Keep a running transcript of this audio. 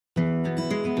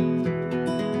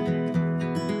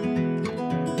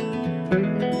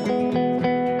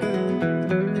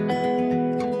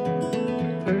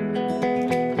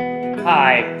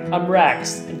Hi, I'm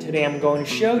Rex, and today I'm going to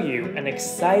show you an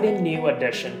exciting new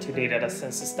addition to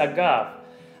data.census.gov,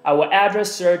 our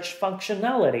address search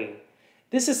functionality.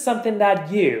 This is something that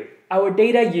you, our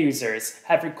data users,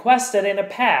 have requested in the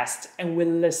past and we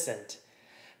listened.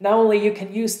 Not only you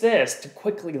can use this to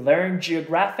quickly learn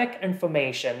geographic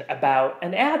information about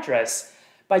an address,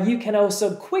 but you can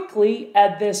also quickly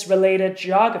add this related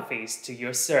geographies to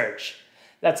your search.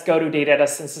 Let's go to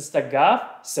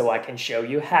data.census.gov so I can show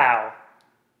you how.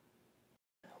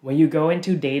 When you go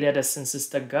into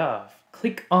data.census.gov,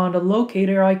 click on the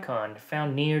locator icon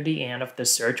found near the end of the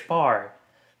search bar.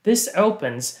 This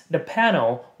opens the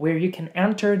panel where you can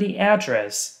enter the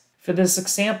address. For this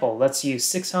example, let's use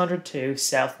 602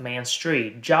 South Main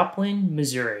Street, Joplin,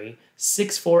 Missouri,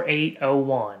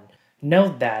 64801.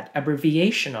 Note that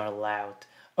abbreviations are allowed.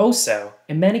 Also,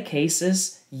 in many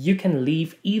cases, you can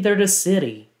leave either the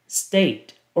city,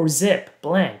 state, or zip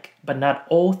blank, but not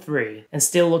all three, and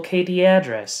still locate the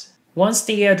address. Once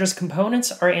the address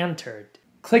components are entered,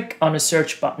 click on the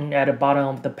search button at the bottom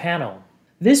of the panel.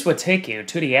 This will take you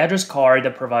to the address card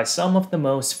that provides some of the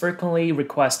most frequently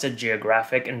requested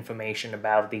geographic information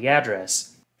about the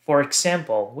address. For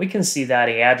example, we can see that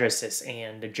the address is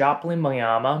in the Joplin,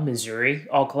 Miami, Missouri,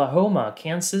 Oklahoma,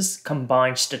 Kansas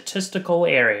combined statistical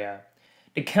area.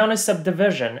 The county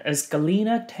subdivision is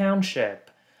Galena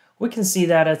Township. We can see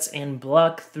that it's in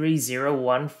Block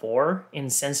 3014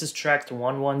 in Census Tract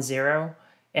 110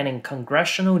 and in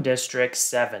Congressional District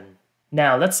 7.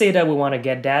 Now, let's say that we want to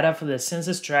get data for the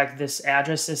census tract this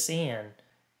address is in.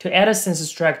 To add a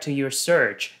census tract to your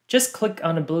search, just click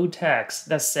on the blue text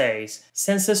that says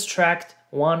Census Tract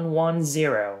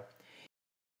 110.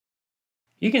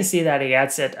 You can see that it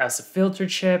adds it as a filter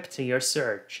chip to your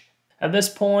search. At this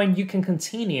point, you can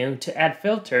continue to add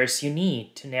filters you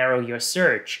need to narrow your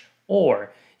search,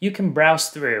 or you can browse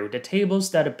through the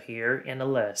tables that appear in the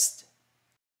list.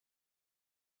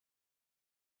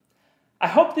 I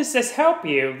hope this has helped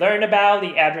you learn about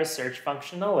the address search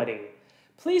functionality.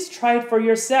 Please try it for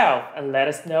yourself and let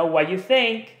us know what you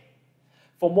think.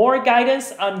 For more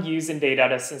guidance on using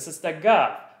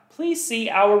data.census.gov, please see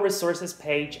our resources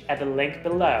page at the link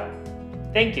below.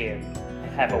 Thank you,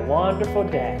 and have a wonderful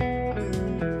day.